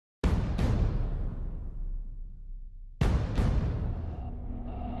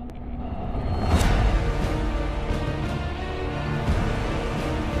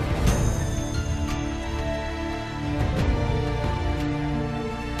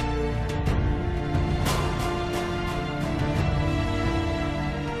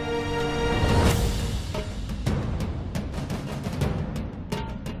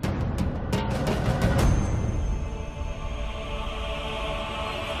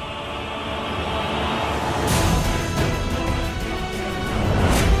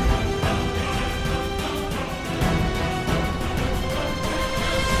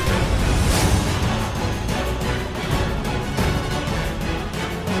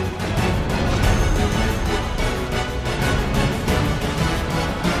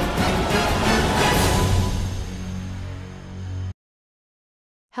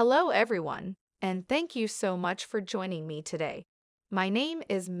Hello, everyone, and thank you so much for joining me today. My name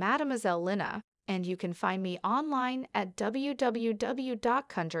is Mademoiselle Lina, and you can find me online at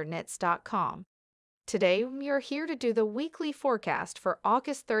www.conjureknits.com. Today, we are here to do the weekly forecast for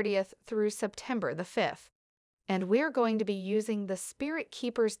August 30th through September the 5th, and we're going to be using the Spirit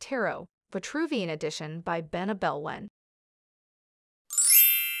Keepers Tarot, Vitruvian Edition by Benna Belwen.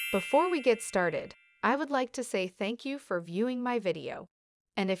 Before we get started, I would like to say thank you for viewing my video.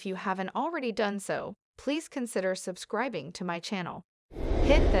 And if you haven't already done so, please consider subscribing to my channel.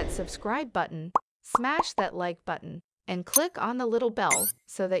 Hit that subscribe button, smash that like button, and click on the little bell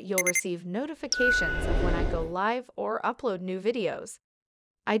so that you'll receive notifications of when I go live or upload new videos.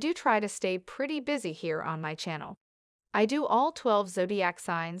 I do try to stay pretty busy here on my channel. I do all 12 zodiac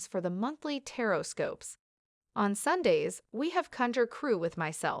signs for the monthly tarot scopes. On Sundays, we have Conjure Crew with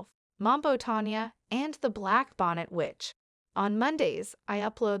myself, Mambo Tanya, and the Black Bonnet Witch. On Mondays, I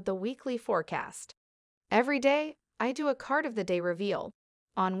upload the weekly forecast. Every day, I do a card of the day reveal.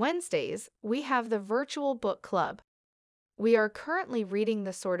 On Wednesdays, we have the virtual book club. We are currently reading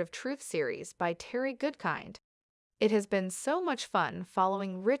the Sword of Truth series by Terry Goodkind. It has been so much fun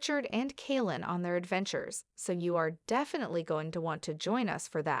following Richard and Kaylin on their adventures, so you are definitely going to want to join us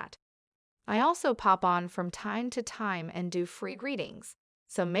for that. I also pop on from time to time and do free readings,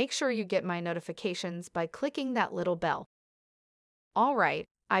 so make sure you get my notifications by clicking that little bell. Alright,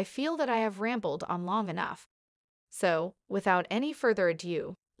 I feel that I have rambled on long enough. So, without any further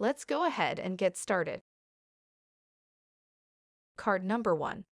ado, let's go ahead and get started. Card number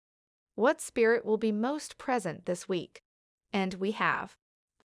 1. What spirit will be most present this week? And we have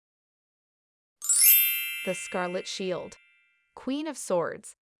the Scarlet Shield, Queen of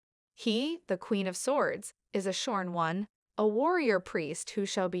Swords. He, the Queen of Swords, is a shorn one, a warrior priest who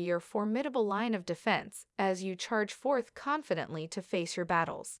shall be your formidable line of defense as you charge forth confidently to face your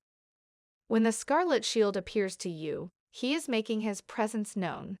battles. When the Scarlet Shield appears to you, he is making his presence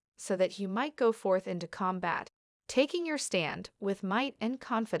known so that you might go forth into combat, taking your stand with might and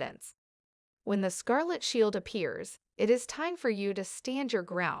confidence. When the Scarlet Shield appears, it is time for you to stand your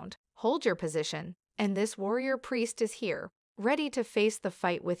ground, hold your position, and this warrior priest is here, ready to face the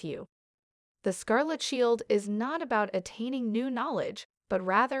fight with you. The Scarlet Shield is not about attaining new knowledge, but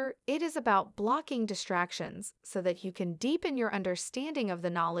rather it is about blocking distractions so that you can deepen your understanding of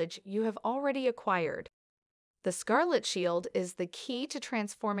the knowledge you have already acquired. The Scarlet Shield is the key to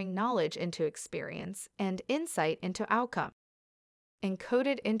transforming knowledge into experience and insight into outcome.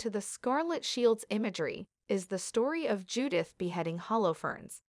 Encoded into the Scarlet Shield's imagery is the story of Judith beheading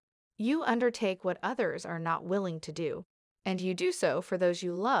Holofernes. You undertake what others are not willing to do, and you do so for those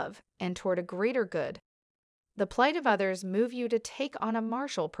you love and toward a greater good. The plight of others move you to take on a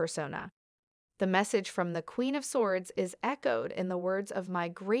martial persona. The message from the Queen of Swords is echoed in the words of my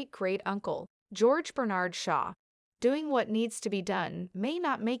great-great-uncle, George Bernard Shaw. Doing what needs to be done may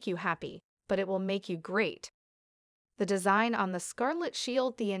not make you happy, but it will make you great. The design on the Scarlet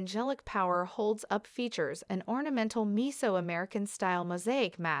Shield, the angelic power, holds up features an ornamental Mesoamerican-style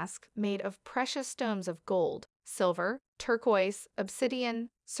mosaic mask made of precious stones of gold, silver, turquoise, obsidian,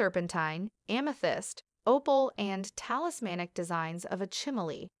 serpentine, amethyst, opal, and talismanic designs of a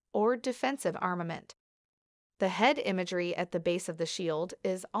chimele, or defensive armament. The head imagery at the base of the shield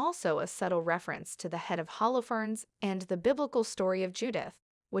is also a subtle reference to the head of Holofernes and the biblical story of Judith,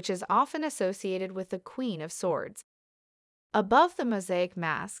 which is often associated with the Queen of Swords. Above the mosaic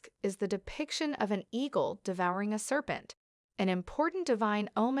mask is the depiction of an eagle devouring a serpent, an important divine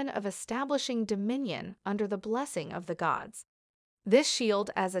omen of establishing dominion under the blessing of the gods. This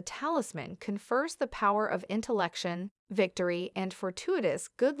shield as a talisman confers the power of intellection, victory, and fortuitous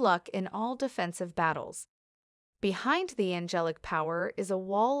good luck in all defensive battles. Behind the angelic power is a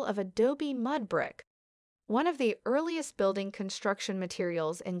wall of adobe mud brick, one of the earliest building construction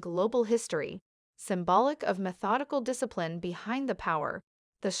materials in global history, symbolic of methodical discipline behind the power,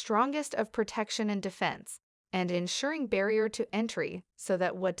 the strongest of protection and defense, and ensuring barrier to entry so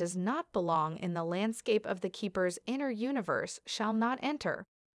that what does not belong in the landscape of the keeper's inner universe shall not enter.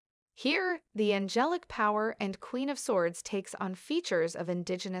 Here, the angelic power and Queen of Swords takes on features of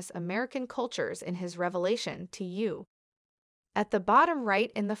indigenous American cultures in his revelation to you. At the bottom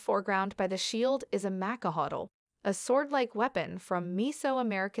right in the foreground by the shield is a macahodl, a sword-like weapon from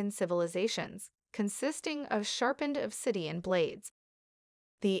Mesoamerican civilizations, consisting of sharpened obsidian blades.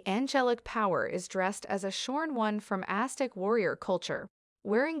 The angelic power is dressed as a shorn one from Aztec warrior culture,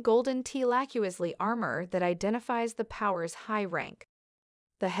 wearing golden Tlacuazli armor that identifies the power's high rank.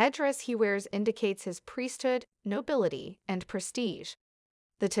 The headdress he wears indicates his priesthood, nobility, and prestige.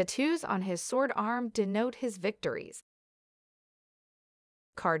 The tattoos on his sword arm denote his victories.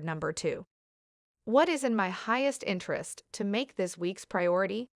 Card number 2. What is in my highest interest to make this week's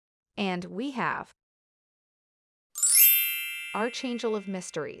priority? And we have Archangel of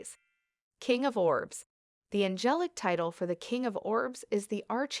Mysteries, King of Orbs. The angelic title for the King of Orbs is the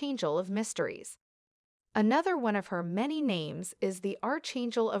Archangel of Mysteries. Another one of her many names is the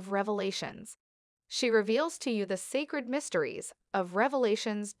Archangel of Revelations. She reveals to you the sacred mysteries of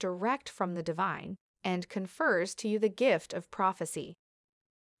revelations direct from the divine and confers to you the gift of prophecy.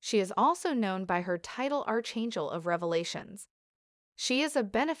 She is also known by her title Archangel of Revelations. She is a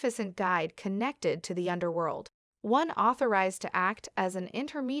beneficent guide connected to the underworld, one authorized to act as an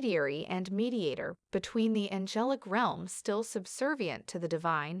intermediary and mediator between the angelic realm still subservient to the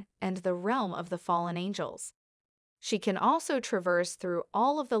divine and the realm of the fallen angels. She can also traverse through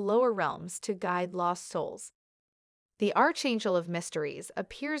all of the lower realms to guide lost souls. The Archangel of Mysteries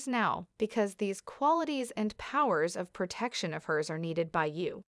appears now because these qualities and powers of protection of hers are needed by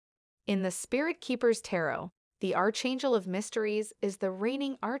you. In the Spirit Keeper's Tarot, the Archangel of Mysteries is the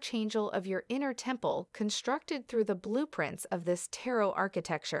reigning archangel of your inner temple constructed through the blueprints of this tarot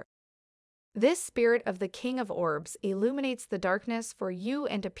architecture. This spirit of the King of Orbs illuminates the darkness for you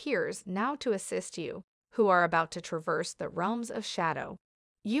and appears now to assist you, who are about to traverse the realms of shadow.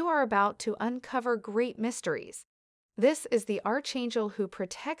 You are about to uncover great mysteries. This is the Archangel who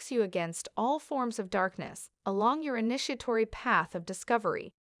protects you against all forms of darkness along your initiatory path of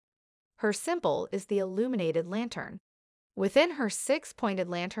discovery. Her symbol is the illuminated lantern. Within her 6-pointed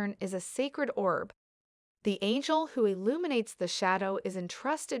lantern is a sacred orb. The angel who illuminates the shadow is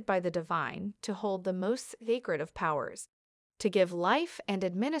entrusted by the divine to hold the most sacred of powers, to give life and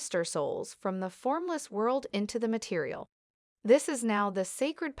administer souls from the formless world into the material. This is now the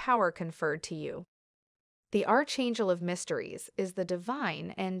sacred power conferred to you. The Archangel of Mysteries is the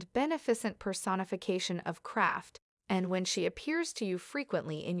divine and beneficent personification of craft, and when she appears to you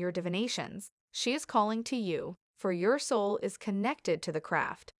frequently in your divinations, she is calling to you, for your soul is connected to the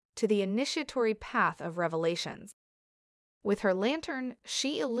craft, to the initiatory path of revelations. With her lantern,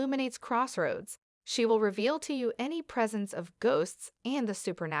 she illuminates crossroads. She will reveal to you any presence of ghosts and the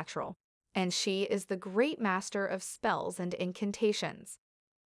supernatural, and she is the great master of spells and incantations.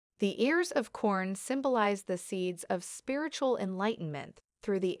 The ears of corn symbolize the seeds of spiritual enlightenment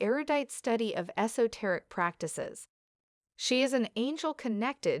through the erudite study of esoteric practices. She is an angel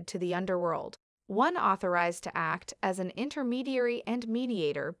connected to the underworld, one authorized to act as an intermediary and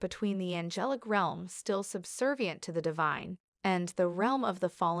mediator between the angelic realm still subservient to the divine and the realm of the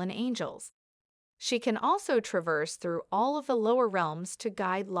fallen angels. She can also traverse through all of the lower realms to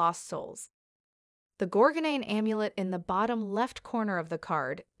guide lost souls. The Gorgonane amulet in the bottom left corner of the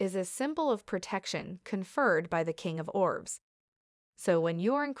card is a symbol of protection conferred by the King of Orbs. So when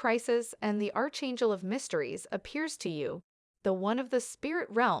you are in crisis and the Archangel of Mysteries appears to you, the one of the spirit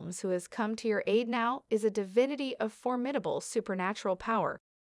realms who has come to your aid now is a divinity of formidable supernatural power.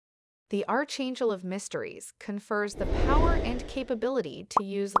 The Archangel of Mysteries confers the power and capability to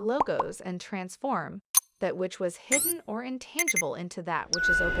use logos and transform that which was hidden or intangible into that which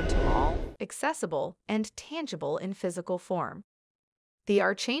is open to all, accessible, and tangible in physical form. The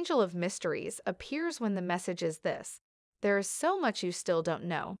Archangel of Mysteries appears when the message is this: there is so much you still don't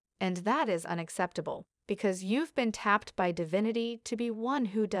know, and that is unacceptable, because you've been tapped by divinity to be one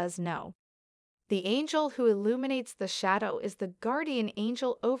who does know. The angel who illuminates the shadow is the guardian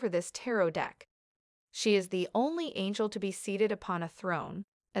angel over this tarot deck. She is the only angel to be seated upon a throne,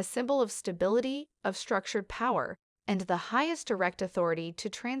 a symbol of stability, of structured power, and the highest direct authority to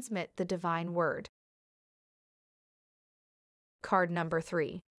transmit the divine word. Card number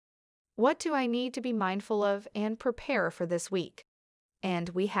 3. What do I need to be mindful of and prepare for this week? And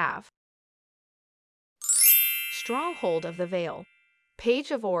we have Stronghold of the Veil, Page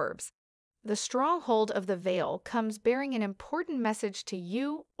of Orbs. The Stronghold of the Veil comes bearing an important message to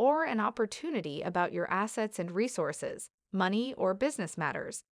you or an opportunity about your assets and resources, money or business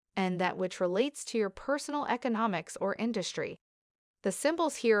matters, and that which relates to your personal economics or industry. The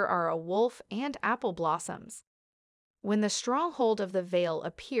symbols here are a wolf and apple blossoms. When the Stronghold of the Veil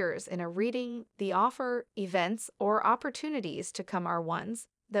appears in a reading, the offer, events, or opportunities to come are ones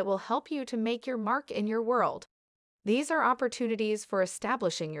that will help you to make your mark in your world. These are opportunities for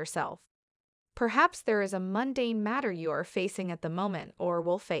establishing yourself. Perhaps there is a mundane matter you are facing at the moment or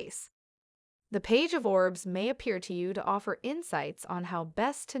will face. The Page of Orbs may appear to you to offer insights on how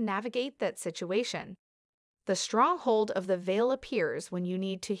best to navigate that situation. The Stronghold of the Veil appears when you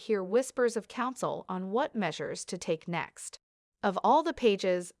need to hear whispers of counsel on what measures to take next. Of all the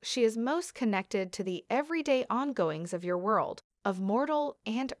pages, she is most connected to the everyday ongoings of your world, of mortal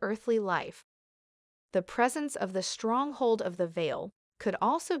and earthly life. The presence of the Stronghold of the Veil could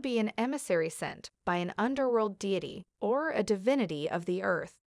also be an emissary sent by an underworld deity or a divinity of the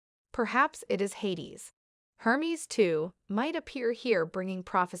earth. Perhaps it is Hades. Hermes, too, might appear here bringing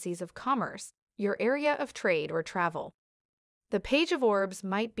prophecies of commerce, your area of trade or travel. The Page of Orbs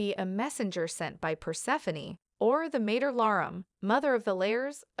might be a messenger sent by Persephone or the Mater Larum, mother of the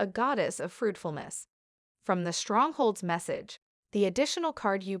Lares, a goddess of fruitfulness. From the Stronghold's message, the additional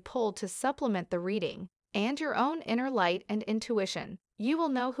card you pulled to supplement the reading, and your own inner light and intuition, you will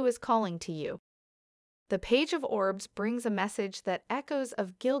know who is calling to you. The Page of Orbs brings a message that echoes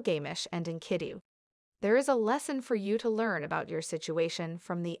of Gilgamesh and Enkidu. There is a lesson for you to learn about your situation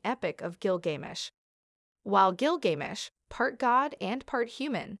from the Epic of Gilgamesh. While Gilgamesh, part god and part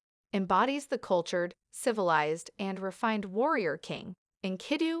human, embodies the cultured, civilized, and refined warrior king,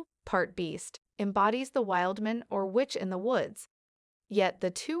 Enkidu, part beast, embodies the wildman or witch in the woods. Yet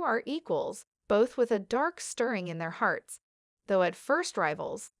the two are equals, both with a dark stirring in their hearts. Though at first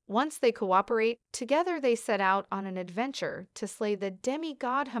rivals, once they cooperate, together they set out on an adventure to slay the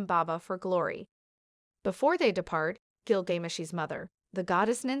demigod Humbaba for glory. Before they depart, Gilgamesh's mother, the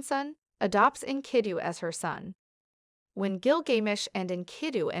goddess Ninsun, adopts Enkidu as her son. When Gilgamesh and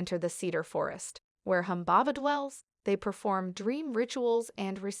Enkidu enter the cedar forest, where Humbaba dwells, they perform dream rituals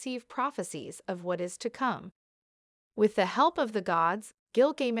and receive prophecies of what is to come. With the help of the gods,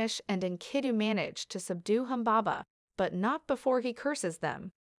 Gilgamesh and Enkidu manage to subdue Humbaba, but not before he curses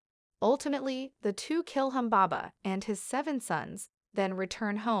them. Ultimately, the two kill Humbaba and his 7 sons, then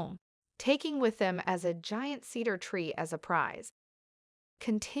return home, taking with them as a giant cedar tree as a prize.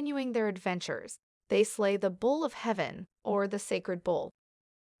 Continuing their adventures, they slay the bull of heaven, or the sacred bull.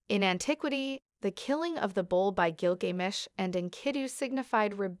 In antiquity, the killing of the bull by Gilgamesh and Enkidu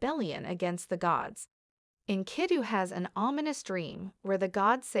signified rebellion against the gods. Enkidu has an ominous dream where the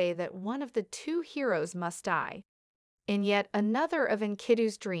gods say that one of the 2 heroes must die. In yet another of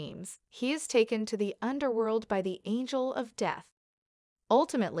Enkidu's dreams, he is taken to the underworld by the angel of death.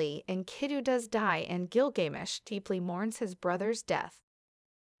 Ultimately, Enkidu does die and Gilgamesh deeply mourns his brother's death.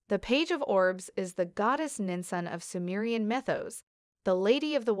 The Page of Orbs is the goddess Ninsun of Sumerian mythos, the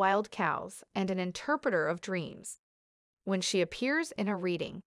lady of the wild cows, and an interpreter of dreams. When she appears in a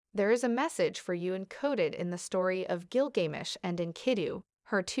reading, there is a message for you encoded in the story of Gilgamesh and Enkidu,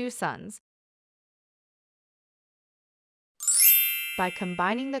 her 2 sons. By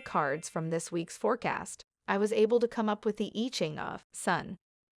combining the cards from this week's forecast, I was able to come up with the I Ching of Sun.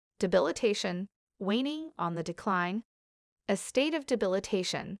 Debilitation, waning, on the decline. A state of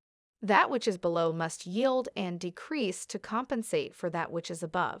debilitation. That which is below must yield and decrease to compensate for that which is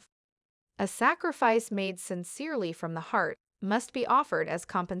above. A sacrifice made sincerely from the heart must be offered as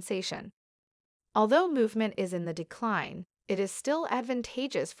compensation. Although movement is in the decline, it is still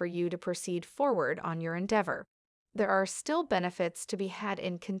advantageous for you to proceed forward on your endeavor. There are still benefits to be had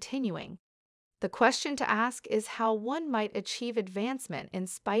in continuing. The question to ask is how one might achieve advancement in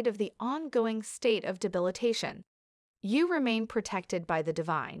spite of the ongoing state of debilitation. You remain protected by the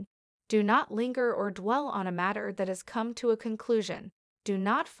divine. Do not linger or dwell on a matter that has come to a conclusion. Do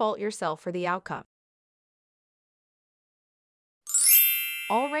not fault yourself for the outcome.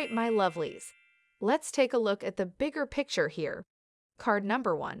 All right, my lovelies. Let's take a look at the bigger picture here. Card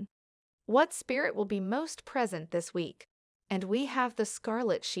number 1. What spirit will be most present this week? And we have the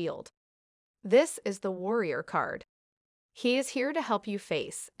Scarlet Shield. This is the Warrior card. He is here to help you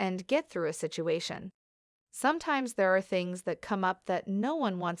face and get through a situation. Sometimes there are things that come up that no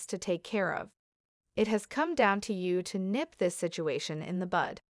one wants to take care of. It has come down to you to nip this situation in the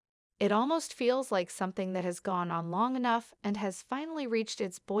bud. It almost feels like something that has gone on long enough and has finally reached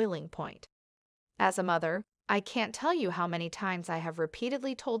its boiling point. As a mother, I can't tell you how many times I have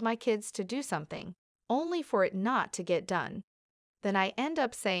repeatedly told my kids to do something, only for it not to get done. Then I end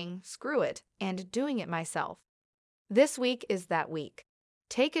up saying, screw it, and doing it myself. This week is that week.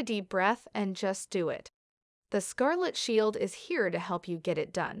 Take a deep breath and just do it. The Scarlet Shield is here to help you get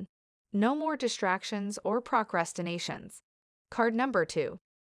it done. No more distractions or procrastinations. Card number 2.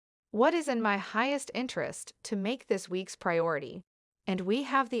 What is in my highest interest to make this week's priority? And we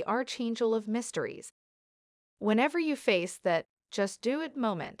have the Archangel of Mysteries. Whenever you face that just do it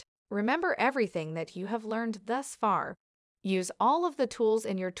moment, remember everything that you have learned thus far. Use all of the tools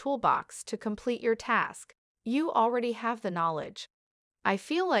in your toolbox to complete your task. You already have the knowledge. I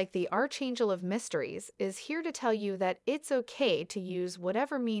feel like the Archangel of Mysteries is here to tell you that it's okay to use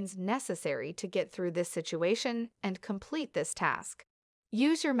whatever means necessary to get through this situation and complete this task.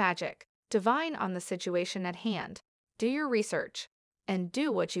 Use your magic, divine on the situation at hand. Do your research, and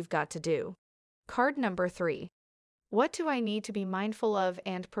do what you've got to do. Card number 3. What do I need to be mindful of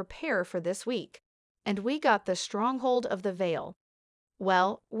and prepare for this week? And we got the Stronghold of the Veil.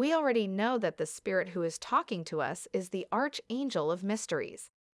 Well, we already know that the spirit who is talking to us is the Archangel of Mysteries.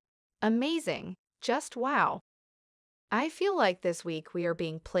 Amazing! Just wow! I feel like this week we are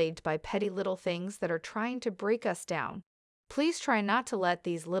being plagued by petty little things that are trying to break us down. Please try not to let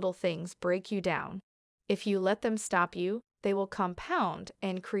these little things break you down. If you let them stop you, they will compound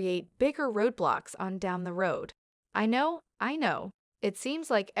and create bigger roadblocks on down the road. I know. It seems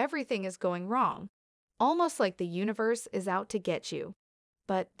like everything is going wrong. Almost like the universe is out to get you.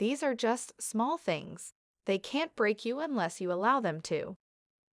 But these are just small things. They can't break you unless you allow them to.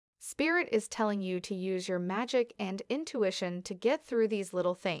 Spirit is telling you to use your magic and intuition to get through these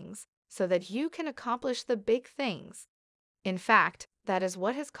little things so that you can accomplish the big things. In fact, that is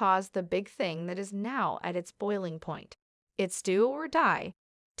what has caused the big thing that is now at its boiling point. It's do or die.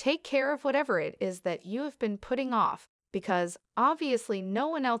 Take care of whatever it is that you have been putting off, because obviously no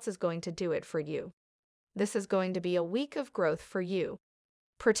one else is going to do it for you. This is going to be a week of growth for you.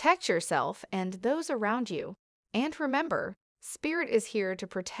 Protect yourself and those around you. And remember, Spirit is here to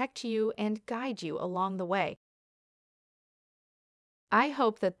protect you and guide you along the way. I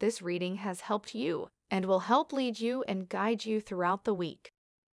hope that this reading has helped you and will help lead you and guide you throughout the week.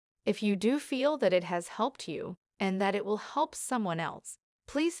 If you do feel that it has helped you and that it will help someone else,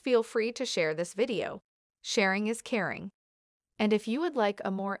 please feel free to share this video. Sharing is caring. And if you would like a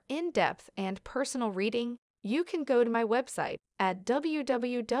more in-depth and personal reading, you can go to my website at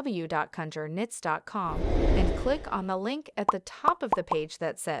www.conjureknits.com and click on the link at the top of the page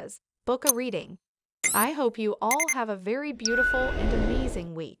that says Book a Reading. I hope you all have a very beautiful and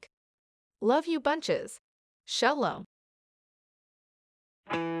amazing week. Love you bunches. Shalom.